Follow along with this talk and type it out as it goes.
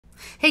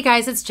Hey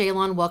guys, it's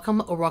Jaylon.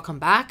 Welcome or welcome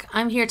back.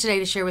 I'm here today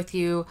to share with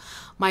you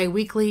my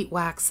weekly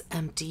wax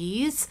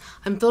empties.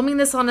 I'm filming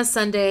this on a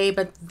Sunday,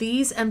 but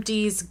these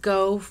empties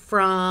go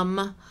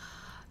from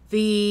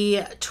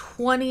the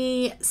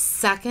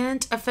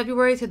 22nd of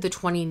February to the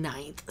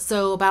 29th.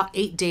 So about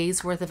 8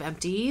 days worth of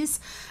empties.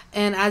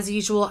 And as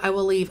usual, I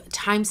will leave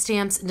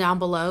timestamps down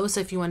below. So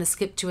if you want to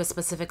skip to a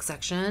specific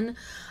section,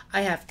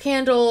 I have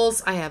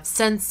candles, I have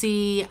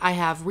Scentsy, I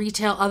have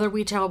other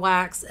retail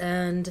wax,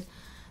 and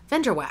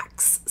vendor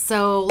wax.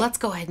 So let's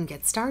go ahead and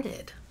get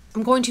started.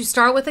 I'm going to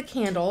start with a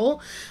candle.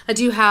 I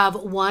do have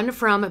one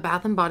from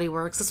Bath & Body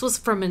Works. This was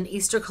from an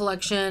Easter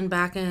collection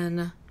back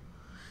in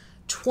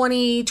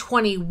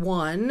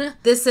 2021.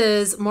 This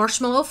is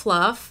Marshmallow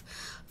Fluff.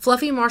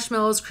 Fluffy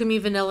marshmallows, creamy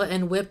vanilla,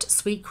 and whipped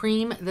sweet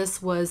cream.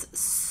 This was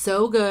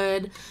so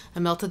good. I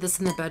melted this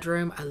in the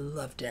bedroom. I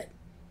loved it.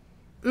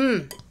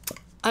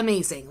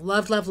 Amazing.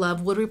 Love, love,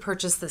 love. Would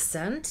repurchase this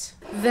scent.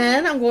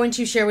 Then I'm going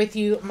to share with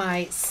you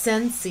my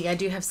Scentsy. I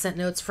do have scent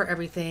notes for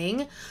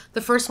everything.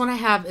 The first one I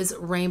have is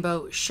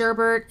Rainbow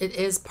Sherbet. It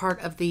is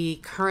part of the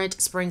current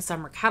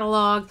spring-summer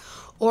catalog.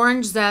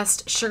 Orange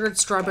Zest, Sugared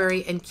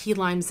Strawberry, and Key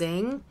Lime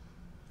Zing.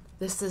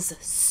 This is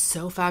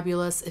so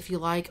fabulous if you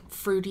like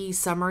fruity,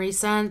 summery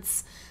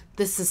scents.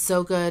 This is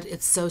so good.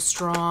 It's so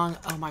strong.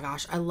 Oh my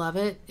gosh, I love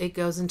it. It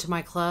goes into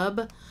my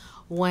club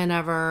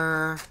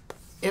whenever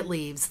it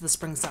leaves the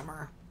spring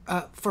summer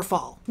for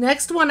fall.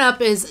 Next one up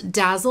is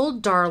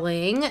Dazzled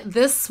Darling.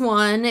 This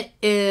one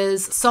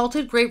is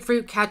salted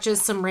grapefruit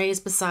catches some rays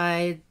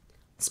beside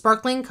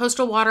sparkling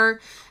coastal water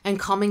and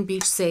calming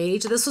beach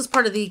sage. This was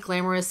part of the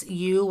Glamorous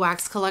You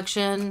wax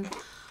collection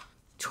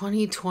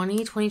 2020,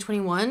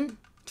 2021,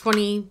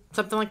 20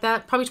 something like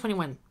that, probably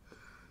 21.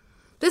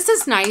 This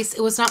is nice.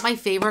 It was not my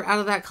favorite out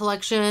of that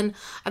collection.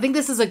 I think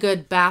this is a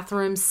good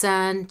bathroom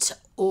scent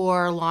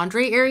or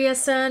laundry area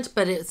scent,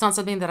 but it's not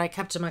something that I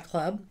kept in my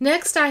club.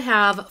 Next, I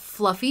have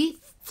Fluffy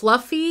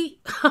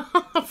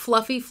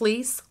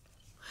Fleece.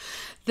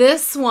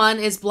 This one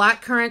is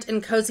blackcurrant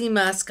and cozy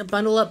musk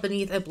bundle up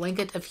beneath a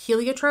blanket of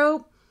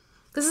heliotrope.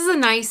 This is a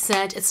nice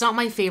scent. It's not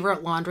my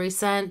favorite laundry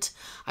scent.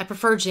 I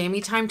prefer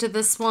Jammy Time to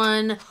this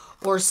one,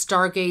 or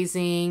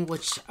Stargazing,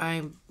 which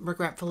I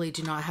regretfully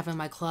do not have in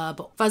my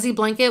club. Fuzzy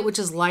Blanket, which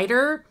is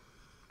lighter,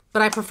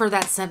 but I prefer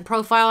that scent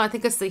profile. I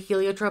think it's the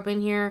heliotrope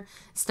in here.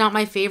 It's not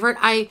my favorite.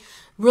 I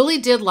really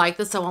did like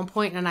this at one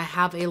point, and I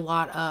have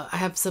I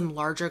have some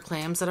larger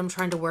clams that I'm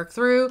trying to work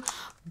through,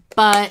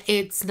 but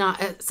it's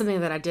not something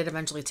that I did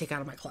eventually take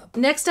out of my club.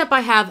 Next up, I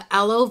have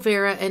Aloe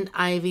Vera and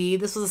Ivy.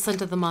 This was a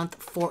scent of the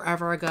month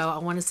forever ago. I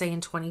want to say in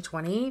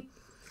 2020.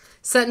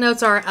 Scent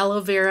notes are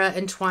aloe vera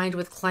entwined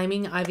with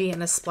climbing ivy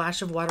and a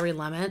splash of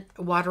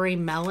watery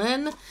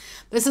melon.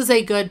 This is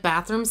a good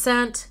bathroom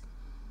scent.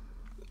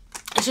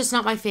 It's just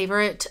not my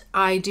favorite.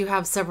 I do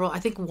have several,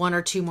 I think 1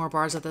 or 2 more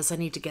bars of this I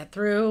need to get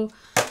through.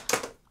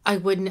 I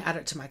wouldn't add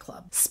it to my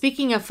club.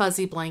 Speaking of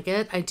Fuzzy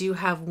Blanket, I do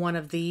have one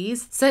of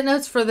these. Scent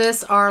notes for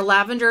this are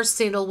lavender,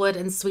 sandalwood,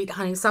 and sweet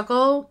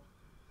honeysuckle.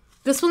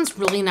 This one's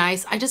really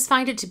nice. I just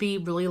find it to be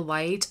really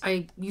light.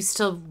 I used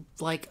to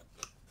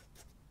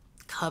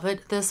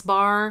covet this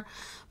bar,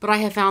 but I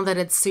have found that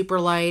it's super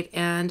light,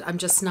 and I'm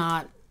just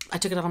not, I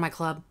took it out of my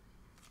club,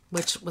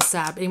 which was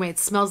sad. Anyway, it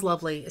smells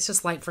lovely. It's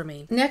just light for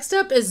me. Next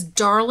up is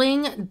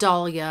Darling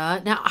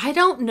Dahlia. Now, I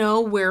don't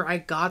know where I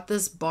got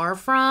this bar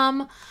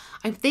from.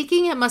 I'm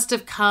thinking it must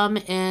have come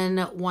in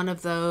one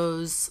of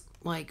those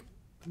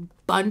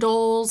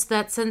bundles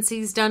that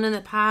Scentsy's done in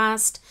the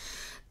past.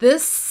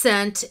 This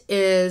scent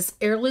is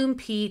Heirloom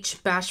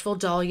Peach, Bashful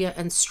Dahlia,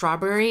 and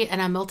Strawberry, and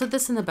I melted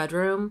this in the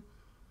bedroom.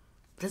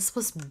 This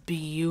was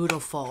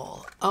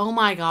beautiful. Oh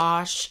my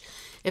gosh.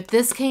 If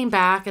this came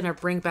back and I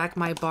bring back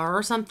my bar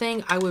or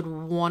something, I would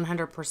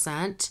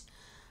 100%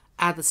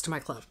 add this to my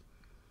club.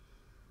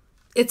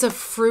 It's a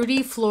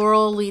fruity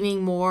floral,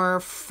 leaning more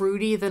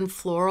fruity than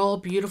floral.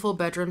 Beautiful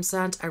bedroom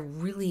scent. I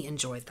really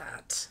enjoyed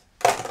that.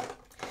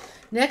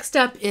 Next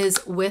up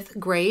is With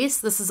Grace.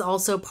 This is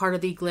also part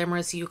of the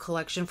Glamorous You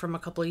collection from a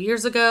couple of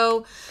years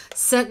ago.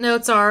 Scent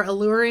notes are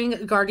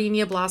alluring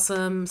gardenia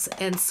blossoms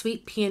and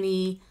sweet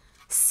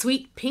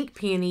pink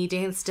peony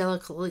dance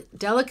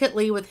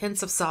delicately with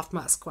hints of soft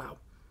musk. Wow.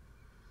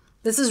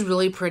 This is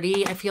really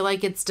pretty. I feel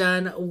like it's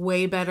done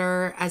way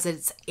better as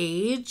it's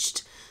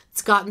aged.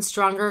 It's gotten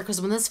stronger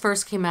because when this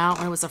first came out,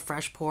 when it was a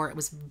fresh pour, it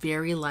was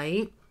very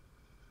light.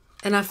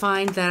 And I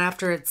find that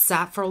after it's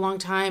sat for a long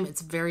time,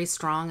 it's very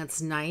strong.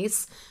 It's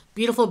nice.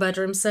 Beautiful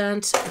bedroom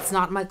scent. It's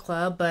not in my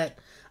club, but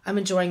I'm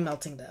enjoying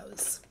melting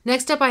those.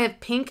 Next up, I have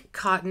Pink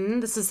Cotton.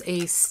 This is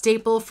a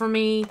staple for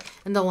me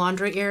in the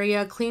laundry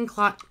area. Clean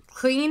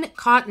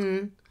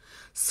cotton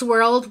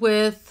swirled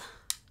with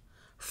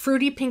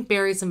fruity pink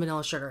berries and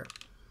vanilla sugar.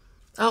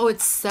 Oh,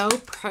 it's so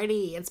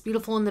pretty. It's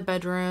beautiful in the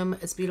bedroom.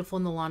 It's beautiful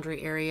in the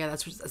laundry area.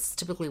 That's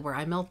typically where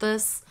I melt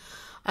this.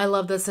 I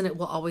love this, and it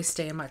will always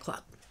stay in my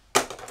club.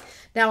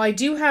 Now, I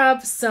do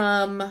have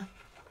some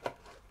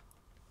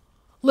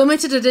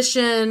limited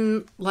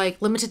edition,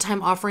 like limited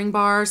time offering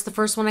bars. The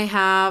first one I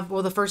have,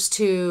 well, the first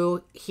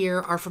two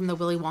here are from the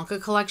Willy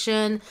Wonka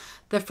collection.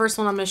 The first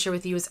one I'm going to share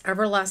with you is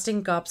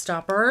Everlasting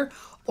Gobstopper,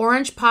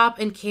 orange pop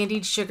and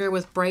candied sugar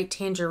with bright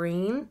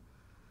tangerine.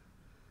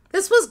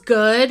 This was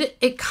good.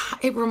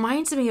 It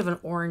reminds me of an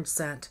orange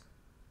scent.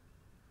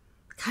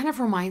 Kind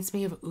of reminds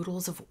me of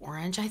Oodles of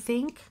Orange, I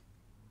think.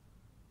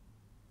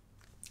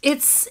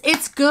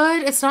 It's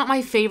good. It's not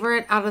my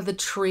favorite out of the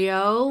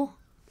trio.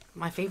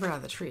 My favorite out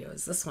of the trio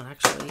is this one,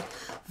 actually.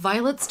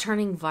 Violet's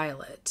Turning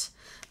Violet.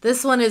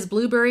 This one is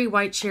blueberry,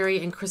 white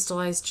cherry, and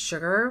crystallized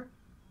sugar.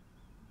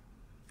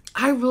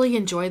 I really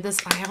enjoyed this.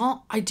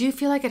 I do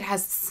feel like it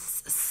has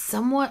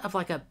somewhat of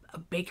like a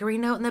bakery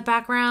note in the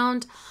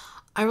background.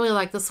 I really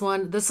like this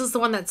one. This is the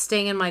one that's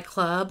staying in my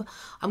club.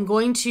 I'm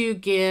going to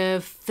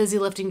give Fizzy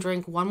Lifting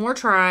Drink one more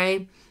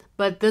try,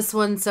 but this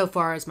one so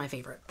far is my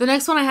favorite. The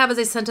next one I have is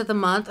a scent of the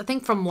month. I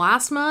think from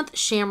last month,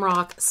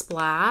 Shamrock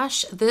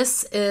Splash.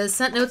 This is,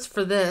 scent notes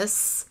for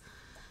this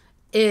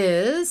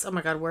is, oh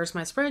my God, where's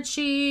my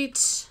spreadsheet?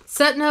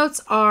 Scent notes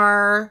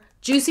are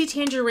juicy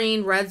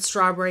tangerine, red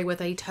strawberry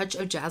with a touch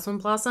of jasmine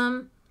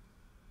blossom.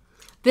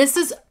 This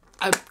is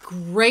a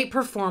great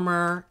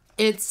performer.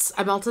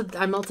 I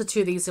melted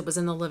two of these. It was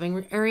in the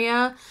living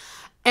area.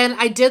 And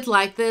I did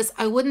like this.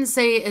 I wouldn't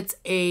say it's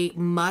a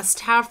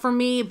must-have for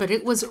me, but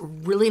it was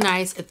really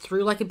nice. It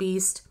threw like a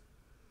beast.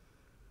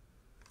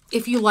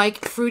 If you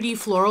like fruity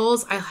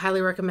florals, I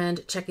highly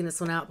recommend checking this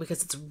one out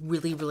because it's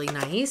really, really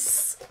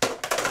nice.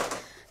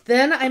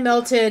 Then I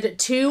melted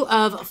two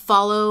of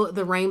Follow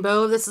the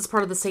Rainbow. This is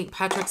part of the St.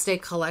 Patrick's Day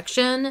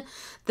collection.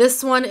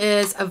 This one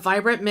is a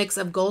vibrant mix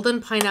of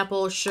golden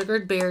pineapple,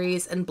 sugared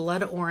berries, and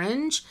blood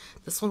orange.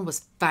 This one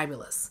was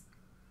fabulous.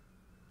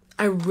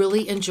 I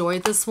really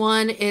enjoyed this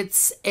one.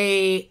 It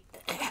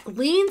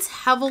leans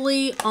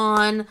heavily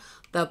on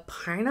the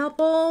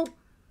pineapple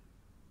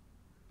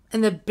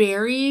and the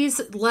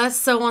berries, less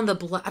so on the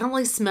blood. I don't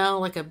really smell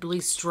like a really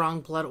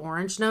strong blood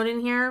orange note in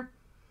here.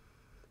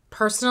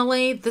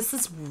 Personally, this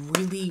is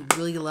really,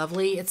 really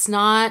lovely. It's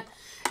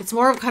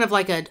more of kind of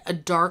like a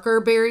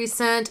darker berry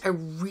scent. I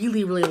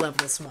really, really love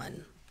this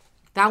one.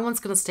 That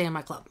one's going to stay in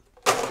my club.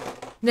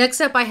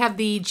 Next up, I have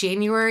the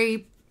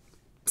January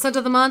scent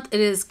of the month. It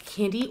is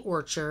Candy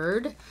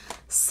Orchard.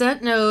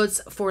 Scent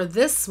notes for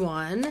this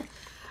one: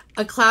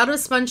 a cloud of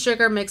spun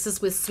sugar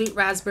mixes with sweet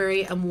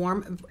raspberry and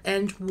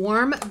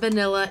warm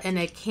vanilla in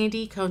a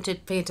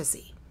candy-coated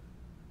fantasy.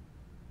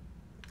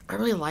 I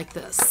really like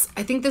this.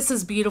 I think this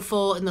is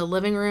beautiful in the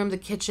living room, the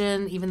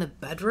kitchen, even the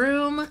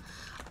bedroom.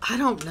 I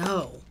don't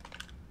know.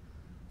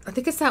 I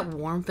think it's that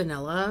warm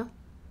vanilla.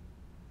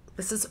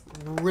 This is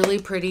really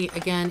pretty.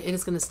 Again, it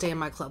is going to stay in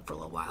my club for a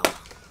little while.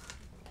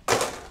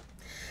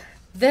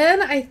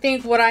 Then I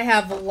think what I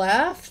have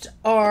left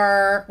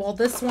are, well,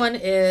 this one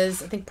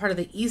is, I think, part of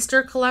the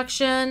Easter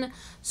collection,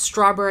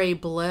 Strawberry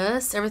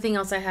Bliss. Everything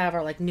else I have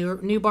are like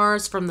new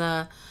bars from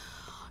the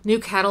new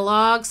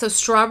catalog. So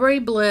Strawberry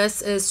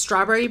Bliss is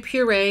strawberry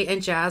puree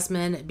and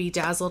jasmine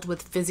bedazzled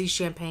with fizzy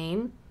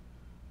champagne.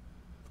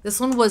 This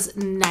one was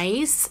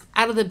nice.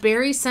 Out of the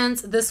berry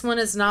scents, this one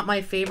is not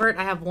my favorite.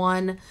 I have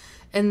one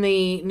in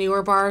the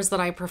newer bars that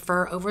I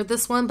prefer over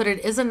this one, but it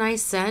is a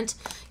nice scent.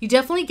 You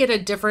definitely get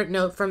a different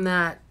note from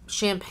that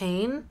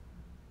champagne.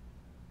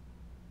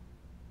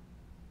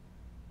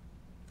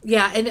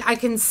 Yeah, and I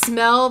can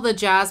smell the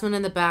jasmine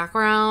in the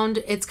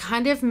background. It's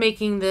kind of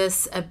making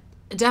this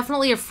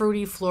definitely a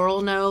fruity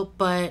floral note,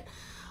 but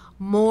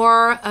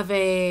more of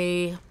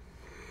a,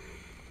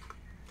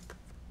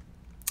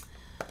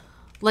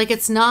 like,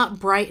 it's not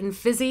bright and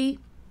fizzy.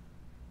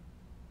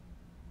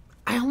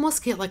 I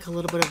almost get like a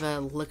little bit of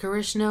a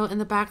licorice note in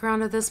the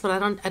background of this, but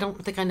I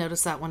don't think I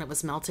noticed that when it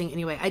was melting.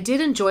 Anyway, I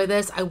did enjoy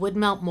this. I would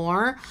melt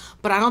more,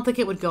 but I don't think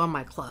it would go in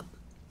my club.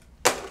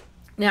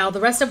 Now, the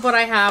rest of what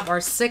I have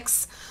are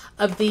 6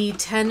 of the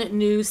 10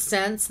 new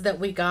scents that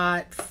we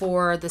got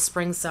for the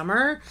spring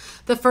summer.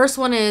 The first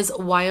one is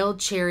Wild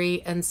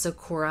Cherry and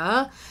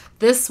Sakura.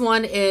 This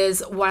one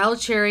is Wild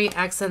Cherry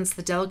accents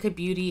the delicate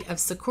beauty of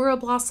Sakura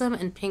Blossom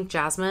and Pink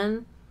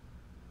Jasmine.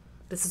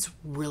 This is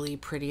really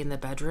pretty in the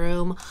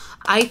bedroom.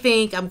 I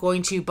think I'm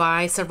going to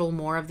buy several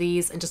more of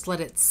these and just let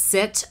it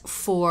sit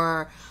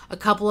for a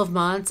couple of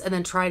months and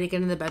then try it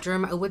again in the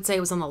bedroom. I would say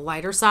it was on the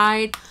lighter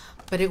side,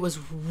 but it was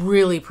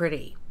really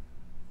pretty.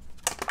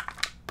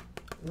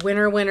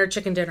 Winner, winner,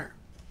 chicken dinner.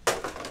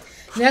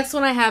 Next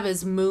one I have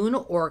is Moon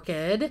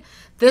Orchid.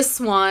 This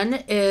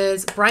one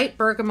is bright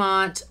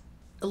bergamot,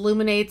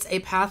 illuminates a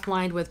path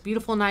lined with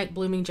beautiful night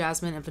blooming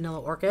jasmine and vanilla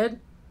orchid.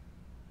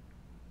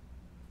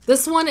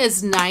 This one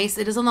is nice.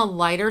 It is on the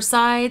lighter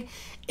side.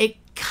 It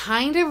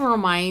kind of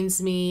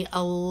reminds me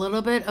a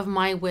little bit of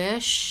My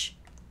Wish.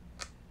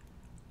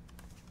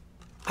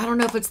 I don't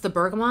know if it's the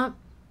bergamot.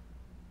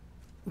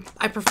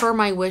 I prefer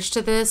My Wish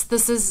to this.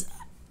 This is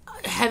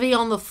heavy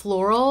on the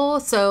floral,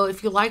 so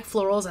if you like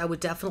florals, I would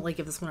definitely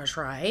give this one a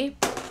try.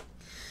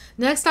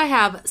 Next, I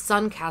have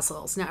Sun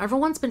Castles. Now,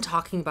 everyone's been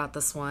talking about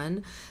this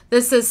one.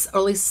 This is, or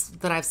at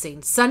least that I've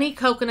seen. Sunny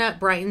coconut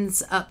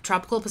brightens up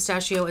tropical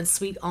pistachio and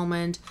sweet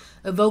almond,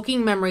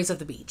 evoking memories of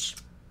the beach.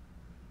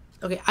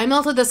 Okay, I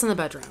melted this in the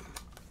bedroom.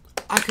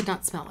 I could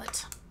not smell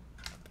it.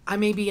 I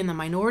may be in the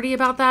minority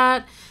about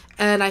that,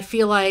 and I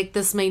feel like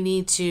this may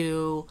need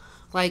to,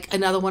 like,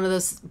 another one of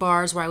those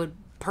bars where I would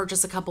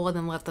purchase a couple and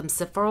then let them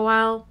sit for a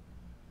while.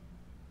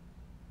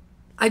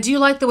 I do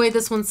like the way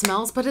this one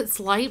smells, but it's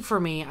light for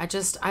me. I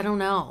don't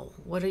know.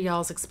 What are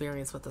y'all's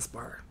experience with this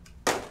bar?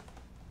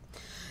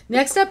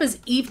 Next up is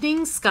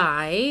Evening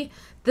Sky.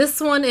 This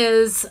one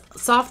is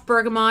soft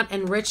bergamot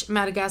and rich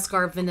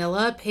Madagascar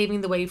vanilla,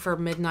 paving the way for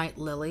Midnight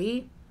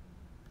Lily.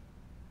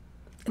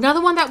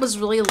 Another one that was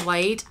really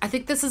light. I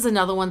think this is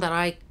another one that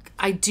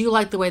I do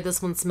like the way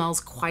this one smells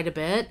quite a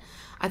bit.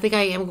 I think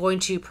I am going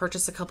to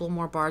purchase a couple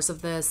more bars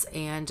of this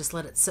and just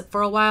let it sit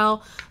for a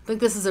while. I think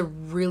this is a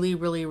really,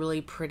 really,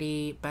 really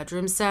pretty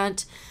bedroom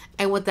scent.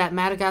 And with that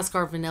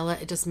Madagascar vanilla,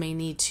 it just may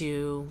need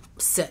to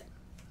sit.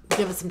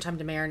 Give it some time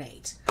to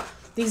marinate.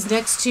 These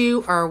next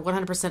two are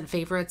 100%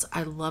 favorites.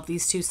 I love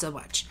these two so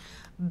much.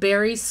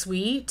 Berry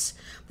Sweet.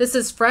 This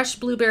is fresh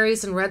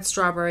blueberries and red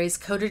strawberries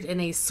coated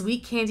in a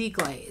sweet candy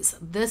glaze.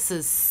 This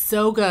is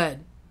so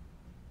good.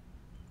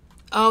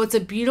 Oh, it's a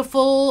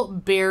beautiful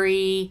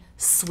berry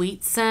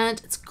sweet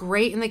scent. It's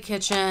great in the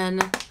kitchen.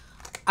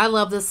 I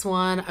love this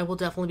one. I will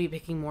definitely be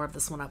picking more of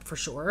this one up for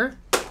sure.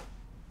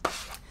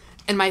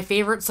 And my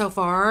favorite so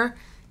far,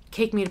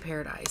 Cake Me to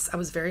Paradise. I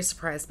was very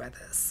surprised by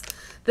this.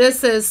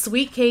 This is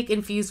sweet cake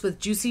infused with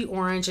juicy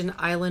orange and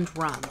island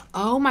rum.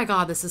 Oh my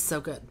God, this is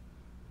so good.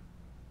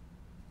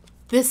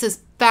 This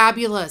is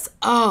fabulous.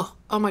 Oh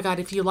my God.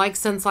 If you like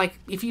scents, like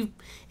if you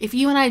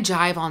and I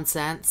jive on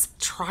scents,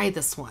 try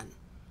this one.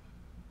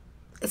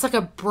 It's like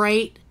a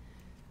bright,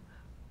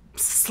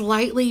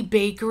 slightly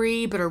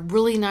bakery, but a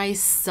really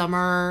nice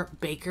summer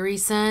bakery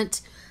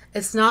scent.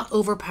 It's not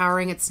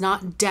overpowering. It's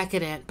not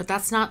decadent, but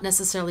that's not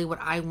necessarily what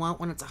I want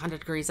when it's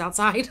 100 degrees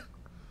outside.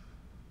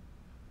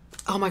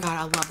 Oh my God,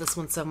 I love this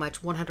one so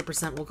much.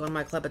 100% will go in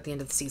my club at the end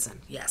of the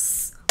season.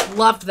 Yes.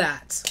 Loved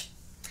that.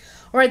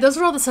 All right, those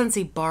are all the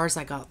Scentsy bars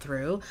I got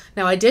through.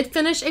 Now, I did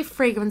finish a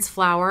fragrance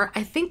flower.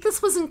 I think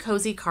this was in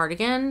Cozy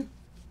Cardigan.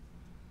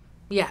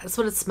 Yeah, that's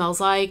what it smells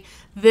like.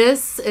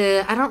 This,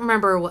 I don't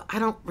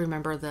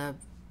remember the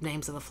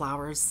names of the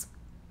flowers.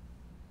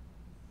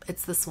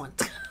 It's this one.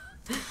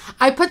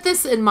 I put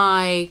this in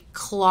my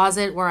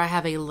closet where I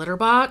have a litter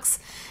box,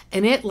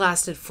 and it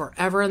lasted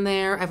forever in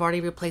there. I've already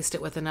replaced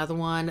it with another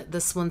one.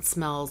 This one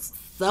smells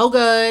so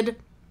good.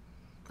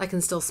 I can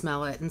still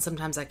smell it, and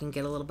sometimes I can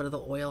get a little bit of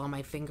the oil on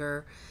my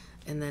finger,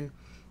 and then,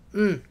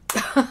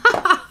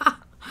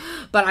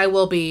 But I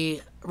will be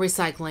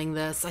recycling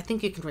this. I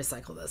think you can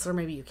recycle this, or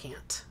maybe you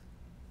can't.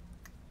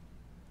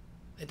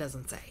 It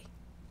doesn't say.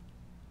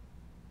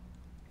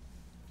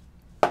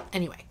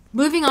 Anyway,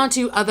 moving on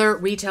to other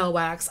retail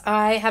wax.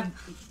 I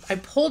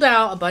pulled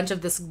out a bunch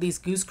of these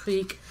Goose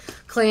Creek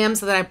clams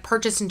that I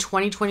purchased in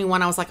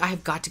 2021. I was like, I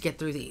have got to get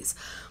through these.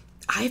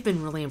 I've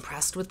been really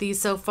impressed with these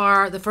so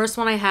far. The first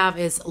one I have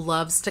is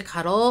Loves to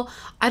Cuddle.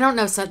 I don't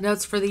know scent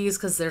notes for these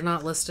because they're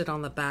not listed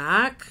on the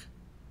back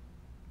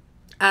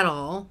at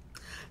all.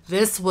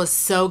 This was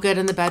so good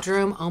in the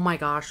bedroom. Oh my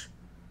gosh.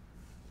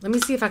 Let me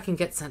see if I can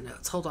get scent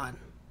notes. Hold on.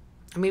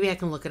 Maybe I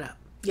can look it up.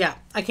 Yeah,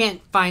 I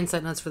can't find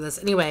scent notes for this.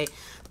 Anyway,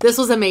 this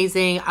was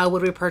amazing. I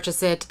would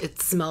repurchase it.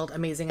 It smelled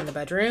amazing in the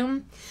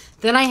bedroom.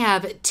 Then I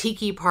have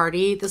Tiki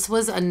Party. This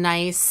was a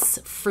nice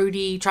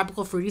fruity,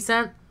 tropical fruity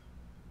scent.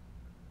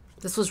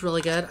 This was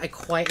really good. I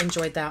quite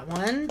enjoyed that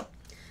one.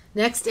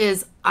 Next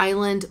is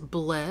Island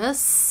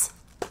Bliss.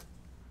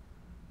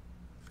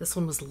 This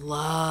one was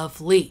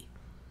lovely.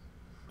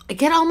 I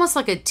get almost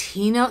like a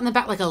tea note in the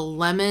back, like a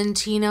lemon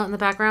tea note in the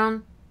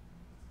background.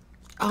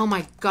 Oh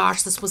my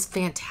gosh, this was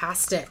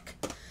fantastic.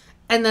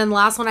 And then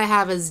last one I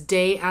have is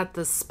Day at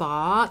the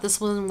Spa. This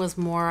one was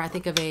more, I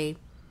think, of a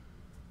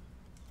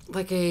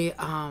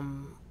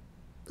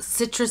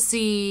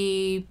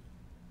citrusy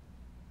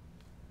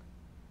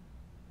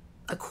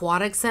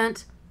aquatic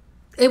scent.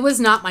 It was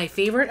not my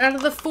favorite out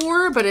of the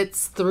four, but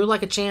it's through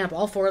like a champ.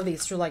 All four of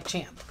these through like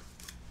champ.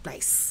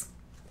 Nice.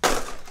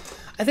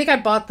 I think I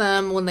bought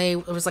them when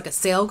it was like a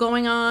sale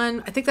going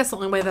on. I think that's the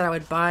only way that I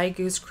would buy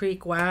Goose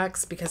Creek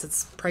wax because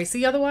it's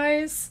pricey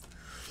otherwise.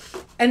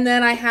 And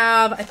then I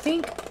have, I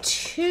think,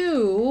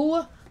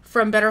 two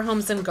from Better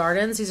Homes and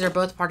Gardens. These are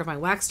both part of my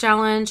wax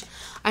challenge.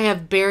 I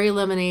have Berry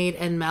Lemonade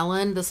and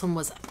Melon. This one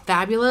was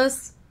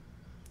fabulous.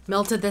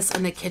 Melted this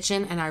in the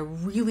kitchen and I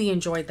really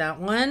enjoyed that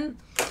one.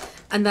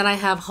 And then I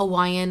have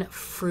Hawaiian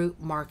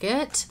Fruit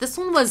Market. This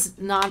one was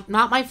not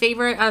my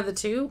favorite out of the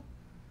two.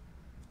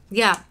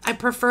 Yeah, I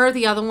prefer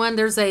the other one.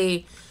 There's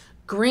a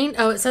green,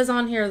 oh, it says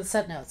on here the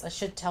scent notes. I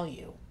should tell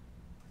you.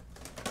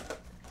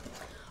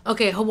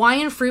 Okay,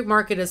 Hawaiian Fruit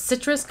Market is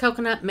citrus,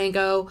 coconut,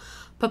 mango,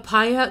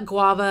 papaya,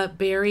 guava,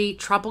 berry,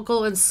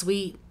 tropical,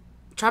 sweet,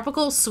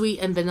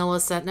 and vanilla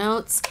scent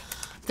notes.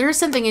 There's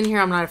something in here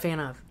I'm not a fan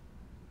of.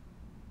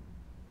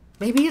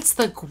 Maybe it's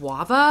the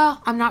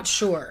guava? I'm not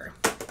sure.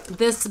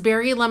 This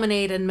berry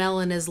lemonade and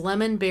melon is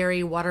lemon,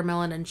 berry,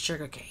 watermelon, and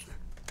sugarcane.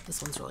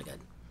 This one's really good.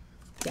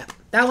 Yeah,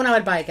 that one I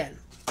would buy again.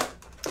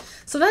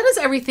 So that is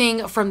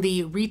everything from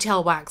the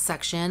retail wax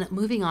section.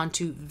 Moving on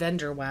to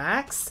vendor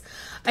wax.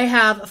 I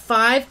have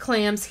 5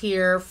 clams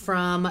here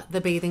from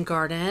the Bathing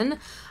Garden.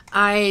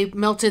 I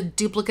melted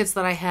duplicates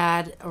that I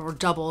had, or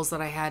doubles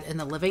that I had in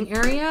the living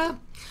area.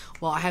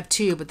 Well, I have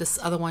 2, but this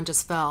other one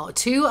just fell.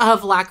 2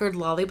 of lacquered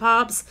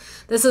lollipops.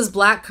 This is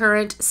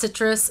blackcurrant,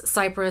 citrus,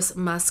 cypress,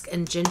 musk,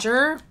 and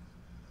ginger.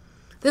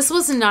 This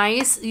was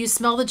nice. You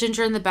smell the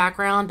ginger in the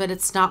background, but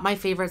it's not my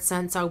favorite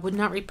scent, so I would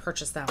not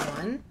repurchase that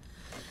one.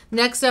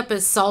 Next up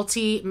is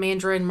Salty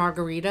Mandarin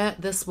Margarita.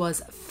 This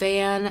was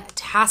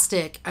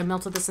fantastic. I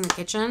melted this in the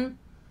kitchen.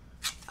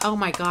 Oh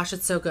my gosh,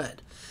 it's so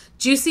good.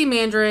 Juicy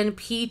Mandarin,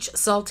 Peach,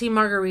 Salty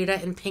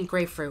Margarita, and Pink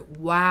Grapefruit.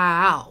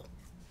 Wow.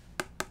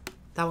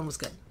 That one was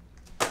good.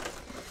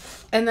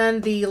 And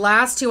then the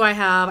last 2 I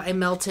have, I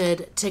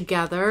melted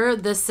together.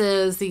 This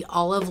is the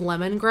Olive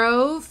Lemon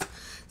Grove.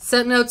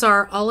 Scent notes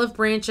are olive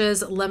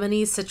branches,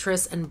 lemony,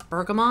 citrus, and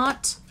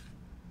bergamot.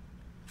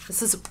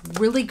 This is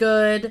really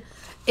good.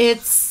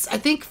 It's, I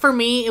think for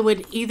me, it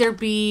would either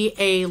be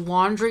a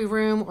laundry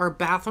room or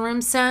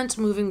bathroom scent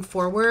moving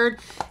forward.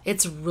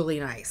 It's really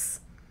nice.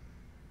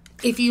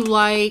 If you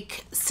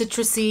like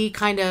citrusy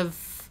kind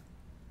of,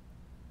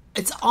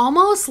 it's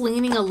almost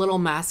leaning a little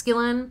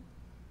masculine.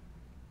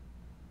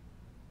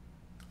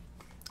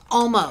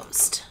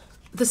 Almost.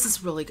 This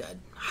is really good.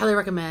 Highly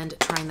recommend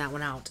trying that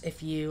one out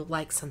if you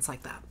like scents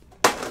like that.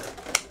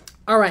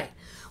 All right.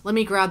 Let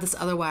me grab this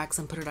other wax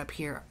and put it up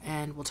here,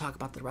 and we'll talk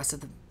about the rest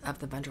of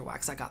the vendor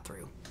wax I got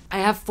through. I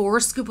have 4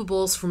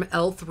 scoopables from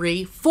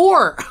L3.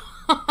 4!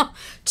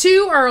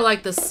 2 are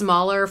like the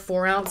smaller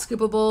 4-ounce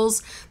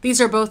scoopables. These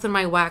are both in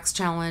my wax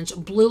challenge.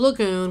 Blue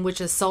Lagoon,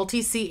 which is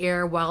salty sea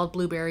air, wild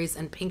blueberries,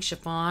 and pink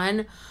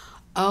chiffon.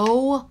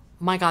 Oh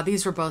my God,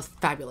 these were both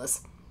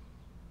fabulous.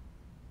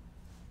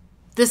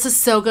 This is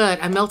so good.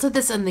 I melted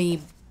this in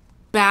the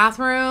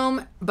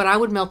bathroom, but I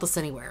would melt this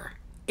anywhere.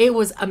 It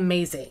was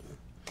amazing.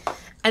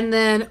 And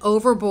then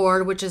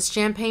Overboard, which is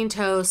champagne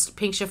toast,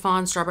 pink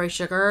chiffon, strawberry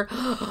sugar.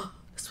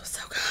 This was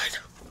so good.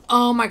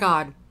 Oh my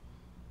God.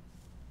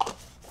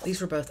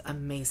 These were both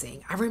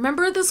amazing. I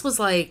remember this was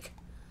like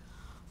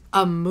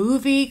a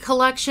movie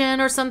collection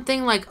or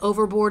something, like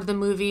Overboard the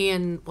movie,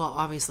 and well,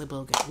 obviously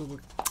Blue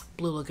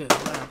Lagoon.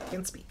 I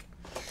can't speak.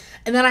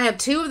 And then I have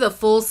 2 of the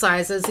full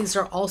sizes. These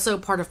are also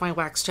part of my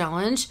wax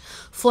challenge.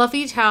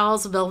 Fluffy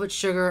Towels, Velvet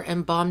Sugar,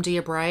 and Balm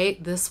Dia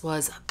Bright. This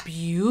was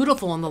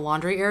beautiful in the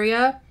laundry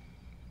area.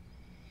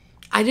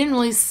 I didn't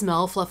really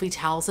smell fluffy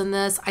towels in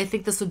this. I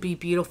think this would be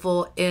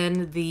beautiful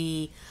in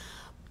the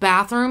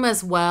bathroom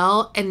as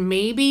well. And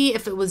maybe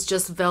if it was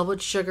just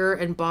Velvet Sugar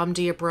and Balm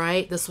Dia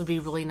Bright, this would be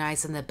really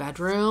nice in the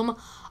bedroom.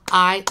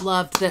 I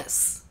loved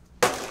this.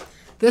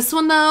 This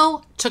one,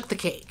 though, took the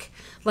cake.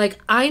 Like,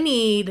 I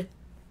need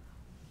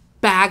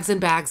bags and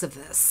bags of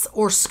this,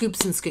 or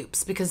scoops and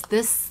scoops, because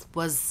this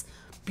was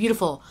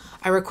beautiful.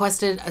 I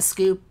requested a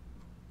scoop,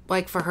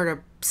 like for her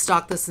to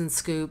stock this in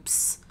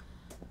scoops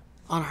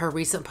on her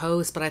recent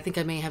post, but I think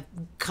I may have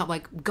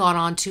gone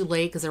on too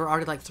late because there were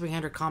already like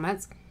 300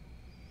 comments.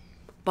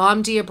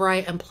 Balm Dia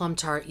Bright and Plum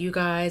Tart. You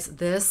guys,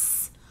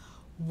 this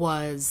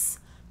was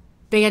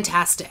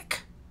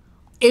fantastic.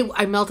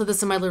 I melted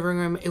this in my living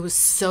room. It was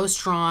so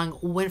strong.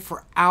 Went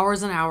for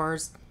hours and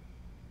hours.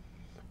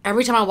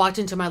 Every time I walked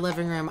into my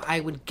living room,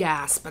 I would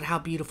gasp at how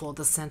beautiful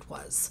the scent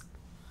was.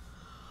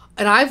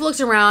 And I've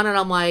looked around and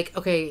I'm like,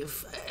 okay,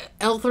 if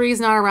L3 is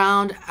not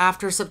around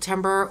after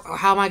September,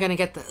 how am I going to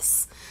get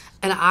this?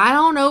 And I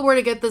don't know where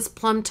to get this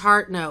Plum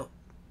Tart note.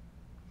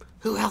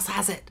 Who else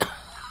has it?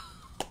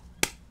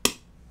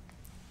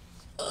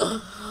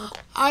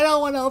 I don't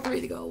want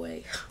L3 to go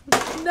away.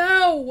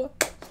 No.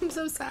 I'm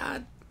so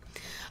sad.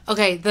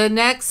 Okay, the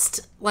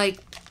next,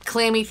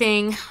 clammy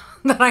thing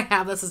that I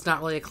have, this is not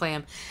really a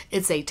clam.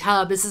 It's a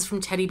tub. This is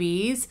from Teddy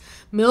Bees.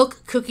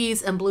 Milk,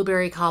 cookies, and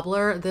blueberry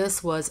cobbler.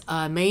 This was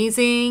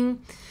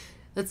amazing.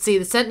 Let's see.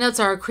 The scent notes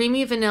are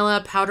creamy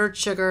vanilla, powdered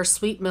sugar,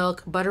 sweet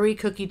milk, buttery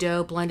cookie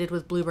dough blended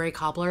with blueberry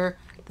cobbler.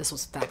 This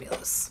was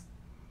fabulous.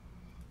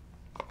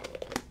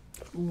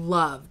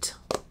 Loved.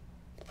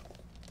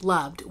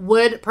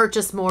 Would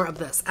purchase more of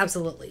this.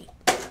 Absolutely.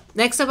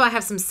 Next up, I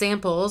have some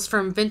samples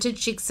from Vintage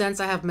Chic Scents.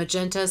 I have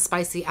magenta,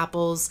 spicy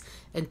apples,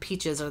 and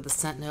peaches are the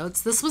scent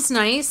notes. This was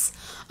nice.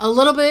 A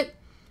little bit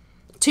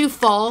too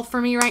fall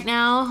for me right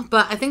now,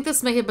 but I think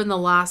this may have been the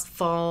last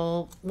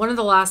fall, one of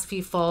the last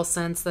few fall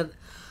scents that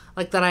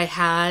I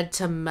had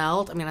to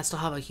melt. I mean, I still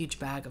have a huge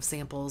bag of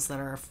samples that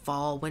are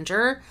fall,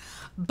 winter,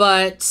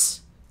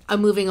 but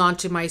I'm moving on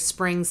to my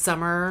spring,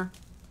 summer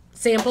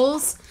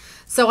samples.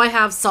 So I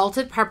have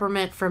Salted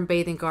Peppermint from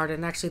Bathing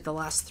Garden. Actually, the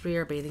last 3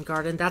 are Bathing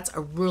Garden. That's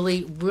a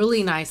really,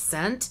 really nice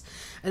scent.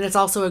 And it's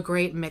also a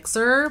great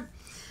mixer.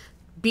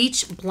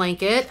 Beach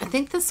Blanket. I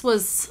think this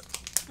was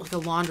like a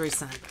laundry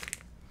scent.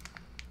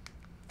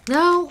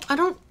 No, I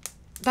don't.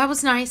 That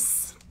was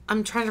nice.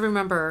 I'm trying to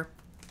remember,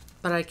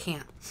 but I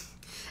can't.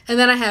 And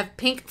then I have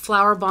Pink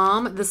Flower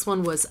Bomb. This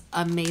one was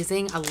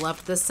amazing. I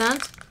loved this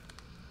scent.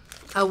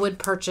 I would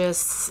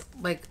purchase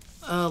like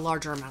a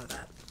larger amount of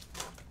that.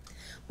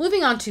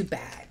 Moving on to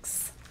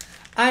bags.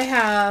 I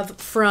have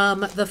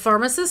from The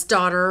Pharmacist's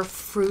Daughter,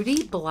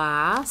 Fruity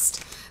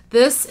Blast.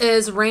 This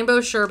is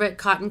Rainbow Sherbet,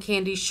 Cotton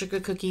Candy, Sugar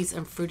Cookies,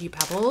 and Fruity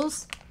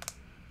Pebbles.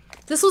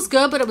 This was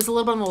good, but it was a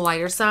little bit on the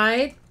lighter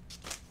side.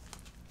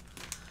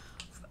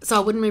 So I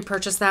wouldn't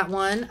repurchase that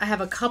one. I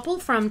have a couple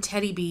from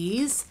Teddy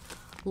Bees,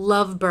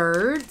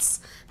 Lovebirds.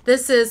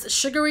 This is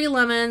Sugary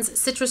Lemons,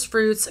 Citrus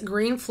Fruits,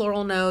 Green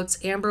Floral Notes,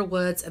 Amber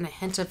Woods, and a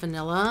hint of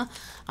vanilla.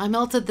 I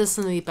melted this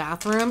in the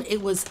bathroom.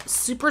 It was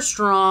super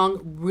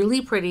strong,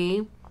 really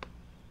pretty.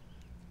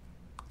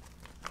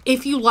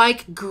 If you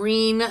like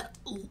green,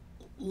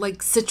 like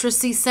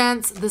citrusy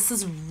scents, this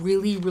is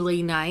really,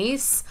 really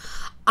nice.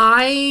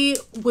 I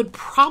would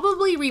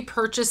probably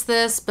repurchase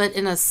this, but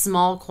in a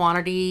small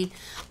quantity.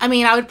 I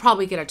mean, I would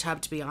probably get a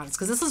tub, to be honest,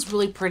 because this is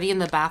really pretty in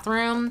the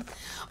bathroom,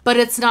 but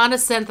it's not a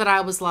scent that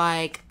I was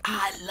like,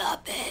 I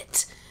love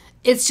it.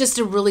 It's just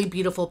a really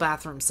beautiful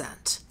bathroom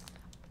scent.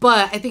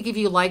 But I think if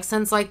you like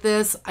scents like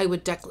this, I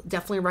would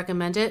definitely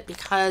recommend it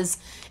because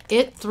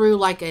it threw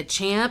like a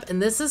champ. And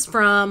this is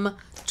from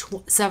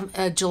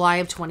July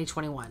of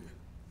 2021.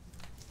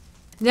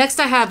 Next,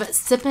 I have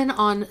Sippin'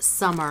 on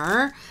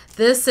Summer.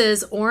 This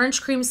is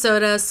Orange Cream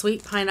Soda,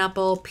 Sweet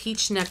Pineapple,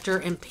 Peach Nectar,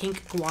 and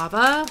Pink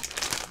Guava.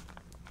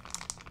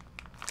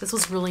 This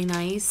was really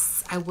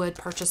nice. I would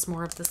purchase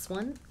more of this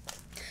one.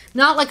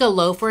 Not like a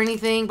loaf or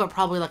anything, but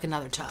probably like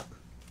another tub.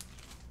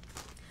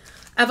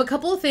 I have a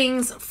couple of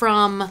things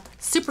from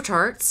Super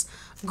Tarts.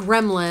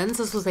 Gremlins.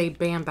 This was a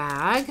BAM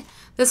bag.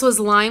 This was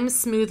Lime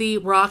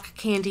Smoothie, Rock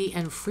Candy,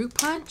 and Fruit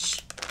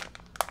Punch.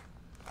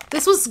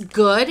 This was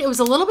good. It was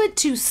a little bit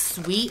too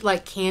sweet,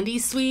 like candy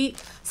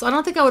sweet. So I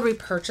don't think I would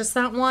repurchase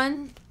that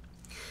one.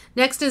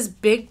 Next is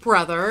Big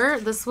Brother.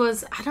 This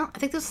was, I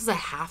think this was a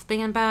half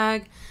BAM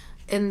bag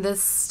in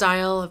this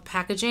style of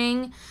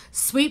packaging.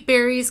 Sweet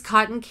berries,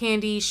 cotton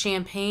candy,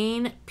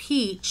 champagne,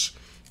 peach,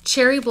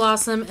 cherry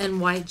blossom, and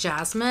white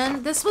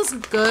jasmine. This was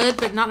good,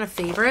 but not a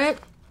favorite.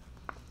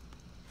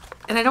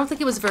 And I don't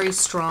think it was very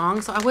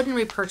strong, so I wouldn't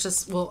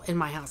repurchase, well, in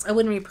my house, I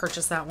wouldn't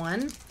repurchase that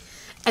one.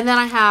 And then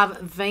I have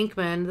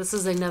Vankman. This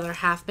is another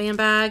half BAM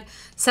bag.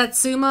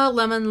 Satsuma,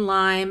 lemon,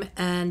 lime,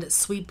 and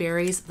sweet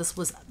berries. This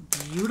was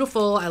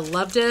beautiful. I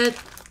loved it.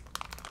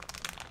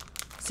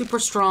 Super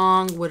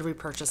strong. Would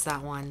repurchase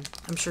that one.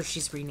 I'm sure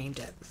she's renamed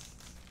it.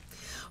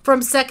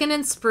 From Second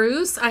and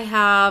Spruce, I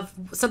have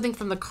something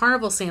from the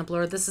Carnival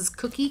Sampler. This is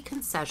Cookie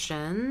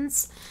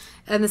Concessions.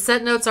 And the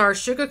scent notes are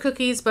sugar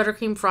cookies,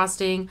 buttercream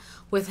frosting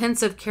with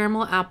hints of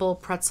caramel, apple,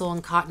 pretzel,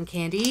 and cotton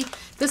candy.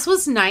 This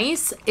was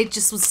nice. It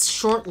just was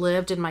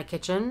short-lived in my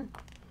kitchen.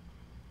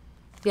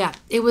 Yeah,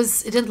 it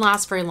didn't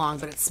last very long,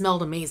 but it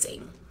smelled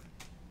amazing.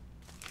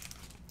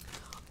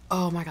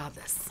 Oh my God,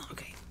 this.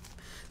 Okay.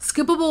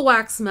 Scoopable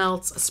Wax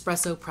Melts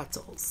Espresso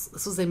Pretzels.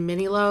 This was a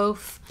mini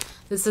loaf.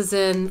 This is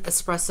in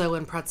espresso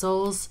and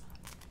pretzels.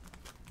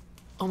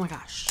 Oh my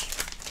gosh.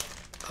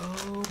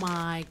 Oh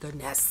my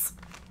goodness.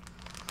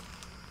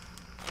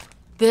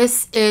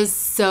 This is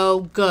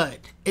so good.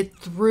 It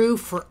threw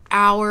for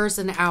hours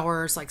and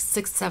hours, like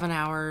 6-7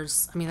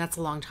 hours. I mean, that's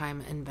a long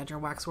time in vendor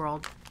wax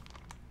world.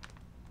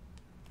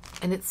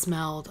 And it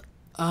smelled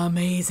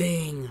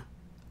amazing.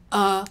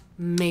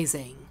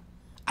 Amazing.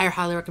 I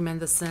highly recommend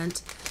this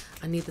scent.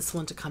 I need this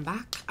one to come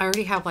back. I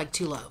already have like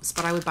 2 loaves,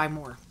 but I would buy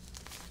more.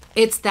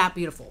 It's that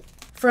beautiful.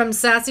 From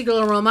Sassy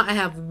Girl Aroma, I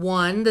have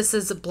one. This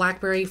is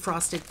Blackberry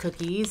Frosted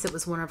Cookies. It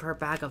was one of her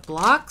bag of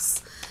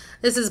blocks.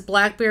 This is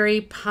Blackberry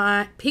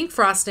Pink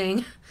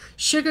Frosting,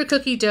 Sugar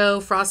Cookie Dough,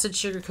 Frosted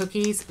Sugar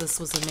Cookies. This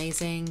was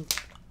amazing.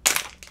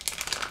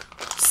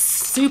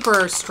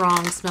 Super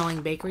strong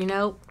smelling bakery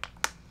note.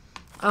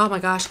 Oh my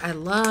gosh, I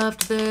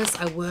loved this.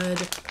 I would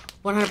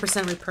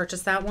 100%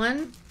 repurchase that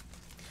one.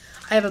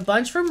 I have a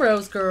bunch from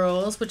Rose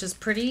Girls, which is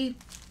pretty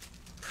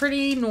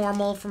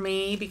normal for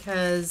me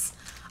because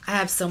I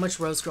have so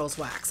much Rose Girls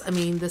wax. I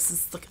mean, this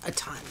is like a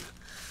ton.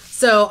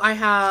 So I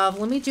have,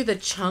 let me do the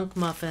chunk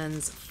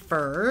muffins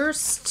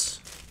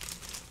first.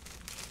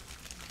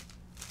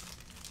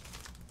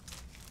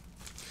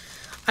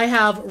 I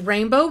have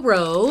Rainbow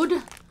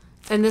Road,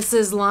 and this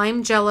is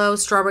Lime Jello,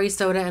 Strawberry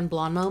Soda, and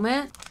Blonde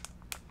Moment.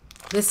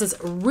 This is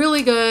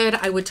really good.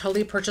 I would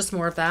totally purchase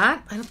more of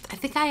that. I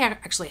think I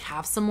actually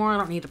have some more. I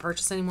don't need to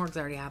purchase any more because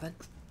I already have it.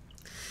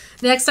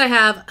 Next, I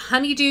have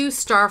Honeydew,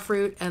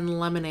 Starfruit, and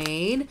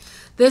Lemonade.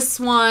 This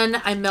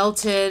one I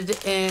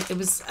melted, and it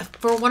was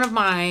for one of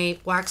my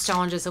wax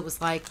challenges. It was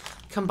like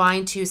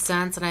combine 2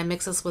 scents, and I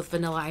mixed this with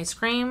vanilla ice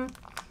cream.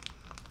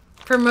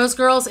 From Rose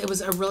Girls, it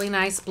was a really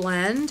nice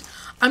blend.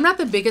 I'm not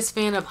the biggest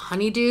fan of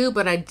Honeydew,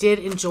 but I did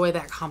enjoy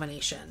that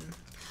combination.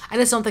 I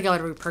just don't think I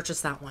would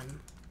repurchase that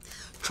one.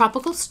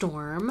 Tropical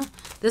Storm.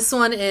 This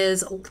one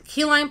is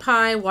Key Lime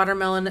Pie,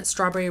 Watermelon,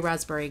 Strawberry,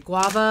 Raspberry,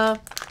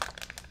 Guava.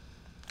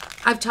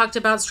 I've talked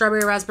about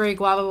Strawberry, Raspberry,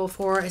 Guava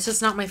before. It's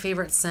just not my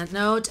favorite scent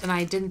note, and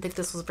I didn't think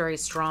this was very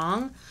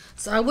strong.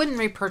 So I wouldn't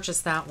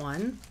repurchase that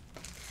one.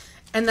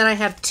 And then I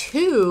have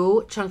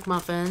 2 chunk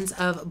muffins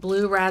of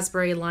blue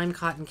raspberry lime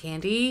cotton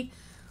candy,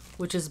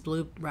 which is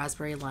blue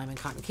raspberry lime and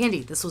cotton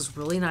candy. This was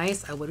really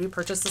nice. I would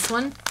repurchase this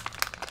one.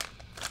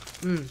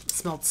 It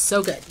smelled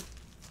so good.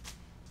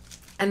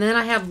 And then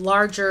I have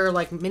larger,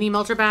 like, mini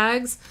melter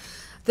bags.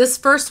 This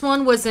first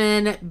one was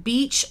in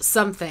Beach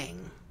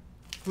Something.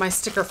 My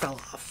sticker fell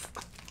off.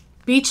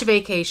 Beach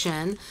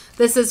Vacation.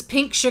 This is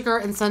pink sugar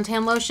and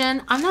suntan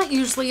lotion. I'm not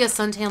usually a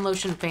suntan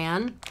lotion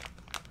fan,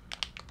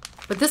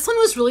 but this one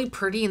was really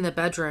pretty in the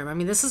bedroom. I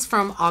mean, this is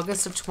from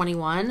August of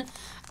 21,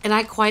 and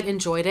I quite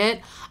enjoyed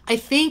it. I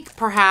think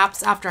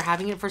perhaps after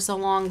having it for so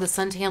long, the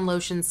suntan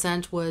lotion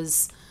scent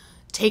was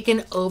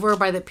taken over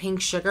by the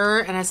pink sugar,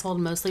 and I smelled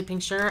mostly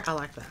pink sugar. I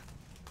like that.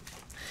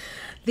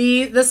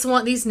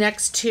 These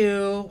next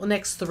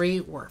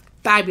 3 were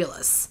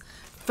fabulous.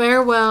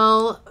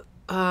 Farewell,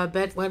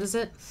 what is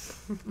it?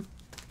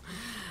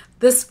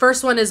 This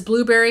first one is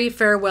Blueberry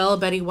Farewell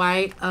Betty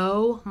White.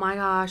 Oh my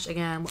gosh.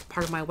 Again,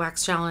 part of my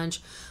wax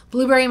challenge.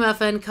 Blueberry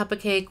muffin, cup of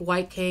cake,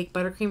 white cake,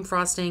 buttercream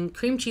frosting,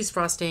 cream cheese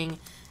frosting,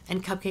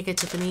 and cupcake at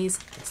Tiffany's.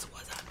 This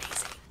was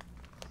amazing.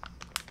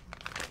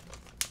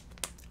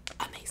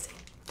 Amazing.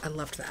 I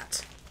loved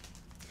that.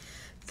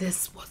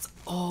 This was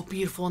all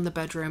beautiful in the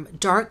bedroom.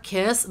 Dark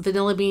Kiss,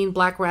 vanilla bean,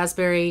 black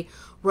raspberry,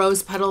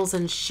 rose petals,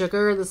 and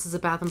sugar. This is a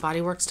Bath &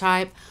 Body Works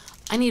type.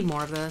 I need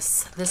more of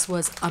this. This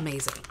was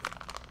amazing.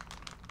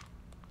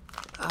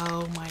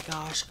 Oh my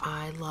gosh,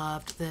 I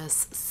loved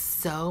this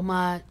so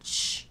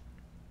much.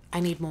 I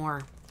need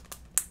more.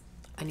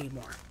 I need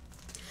more.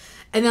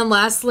 And then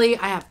lastly,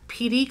 I have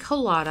Pina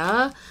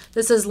Colada.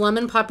 This is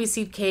lemon poppy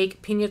seed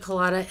cake, pina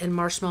colada, and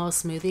marshmallow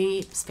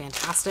smoothie. It's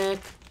fantastic.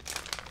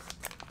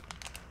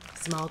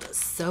 Smelled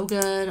so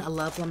good. I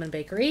love Lemon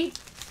Bakery.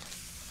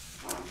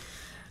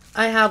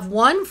 I have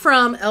one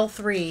from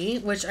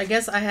L3, which I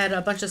guess I had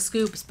a bunch of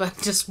scoops, but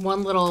just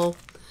one little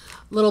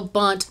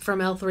bunt from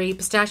L3.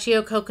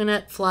 Pistachio,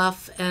 coconut,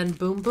 fluff, and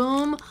boom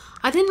boom.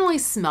 I didn't really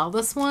smell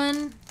this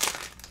one.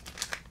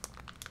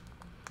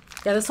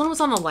 Yeah, this one was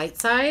on the light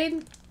side.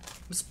 It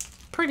was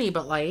pretty,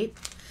 but light.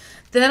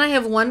 Then I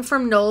have one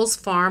from Knoll's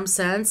Farm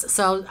Scents.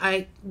 So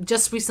I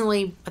just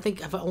recently, I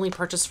think I've only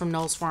purchased from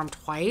Knoll's Farm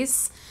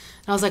twice.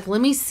 And I was like, let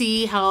me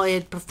see how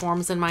it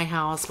performs in my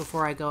house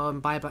before I go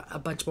and buy a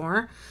bunch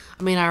more.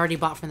 I mean, I already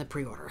bought from the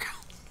pre-order.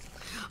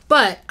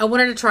 But I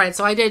wanted to try it.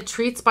 So I did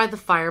Treats by the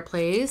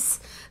Fireplace.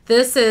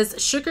 This is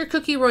Sugar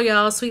Cookie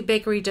Royale, Sweet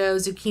Bakery Dough,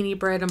 Zucchini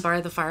Bread, and By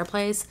the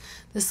Fireplace.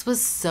 This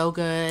was so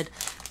good.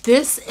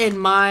 This in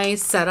my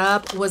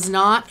setup was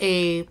not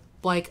a,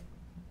 like,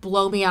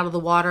 blow me out of the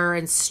water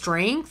in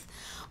strength.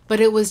 But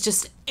it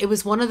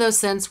was one of those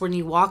scents when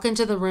you walk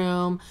into the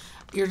room,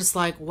 you're just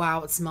like,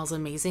 wow, it smells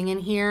amazing in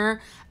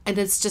here. And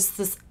it's just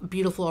this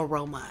beautiful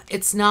aroma.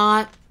 It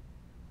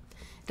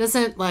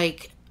doesn't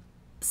like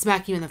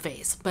smack you in the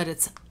face, but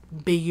it's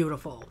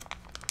beautiful.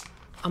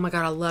 Oh my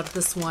God, I love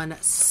this one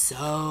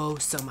so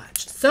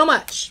much. So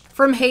much.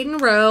 From Hayden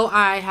Rowe,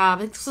 I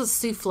think this was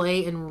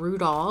Souffle and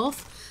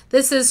Rudolph.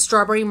 This is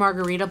Strawberry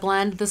Margarita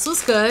Blend. This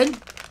was good,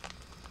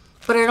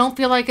 but I don't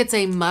feel like it's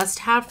a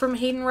must-have from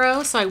Hayden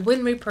Rowe, so I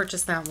wouldn't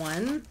repurchase that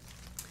one.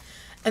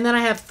 And then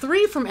I have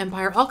 3 from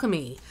Empire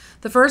Alchemy.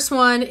 The first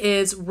one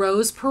is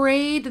Rose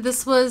Parade.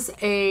 This was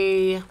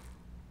a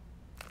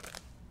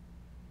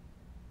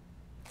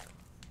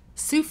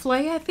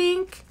souffle, I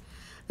think.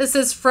 This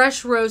is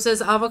fresh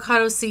roses,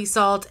 avocado sea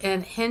salt,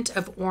 and hint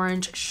of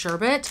orange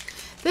sherbet.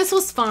 This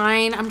was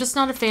fine. I'm just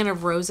not a fan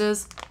of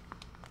roses.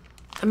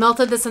 I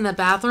melted this in the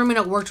bathroom and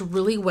it worked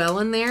really well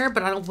in there,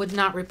 but I would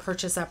not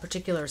repurchase that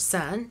particular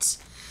scent.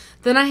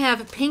 Then I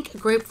have Pink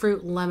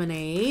Grapefruit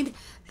Lemonade.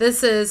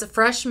 This is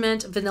fresh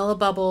mint, vanilla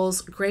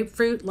bubbles,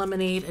 grapefruit,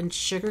 lemonade, and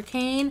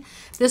sugarcane.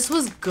 This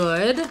was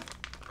good.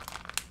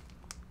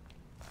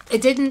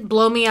 It didn't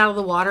blow me out of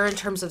the water in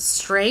terms of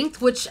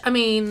strength, which, I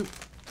mean,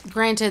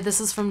 granted,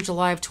 this is from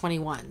July of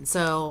 21.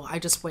 So I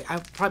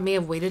probably may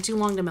have waited too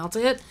long to melt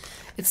it.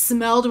 It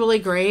smelled really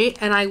great.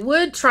 And I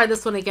would try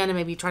this one again and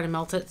maybe try to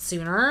melt it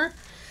sooner.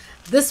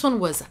 This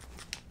one was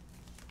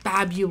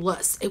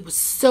fabulous. It was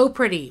so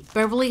pretty.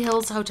 Beverly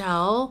Hills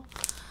Hotel.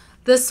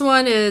 This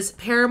one is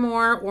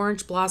Paramore,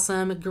 Orange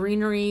Blossom,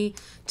 Greenery,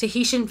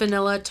 Tahitian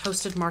Vanilla,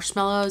 Toasted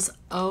Marshmallows.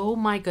 Oh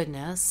my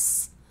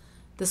goodness.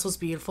 This was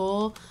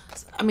beautiful.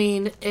 I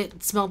mean,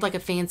 it smelled like a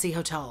fancy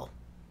hotel.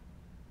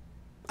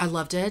 I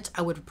loved it.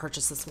 I would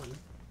purchase this one.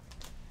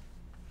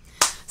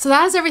 So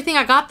that is everything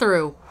I got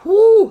through.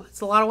 Whoo!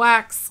 It's a lot of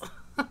wax.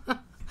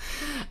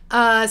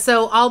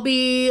 So I'll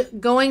be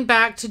going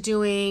back to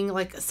doing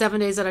like 7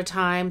 days at a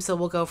time. So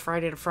we'll go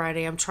Friday to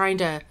Friday.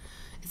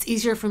 It's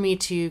easier for me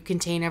to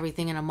contain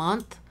everything in a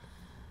month.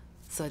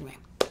 So anyway,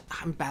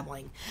 I'm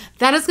babbling.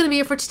 That is going to be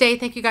it for today.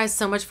 Thank you guys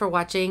so much for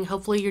watching.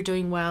 Hopefully you're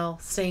doing well,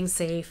 staying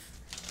safe,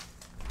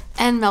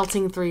 and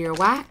melting through your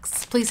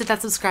wax. Please hit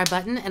that subscribe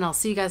button, and I'll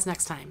see you guys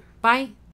next time. Bye.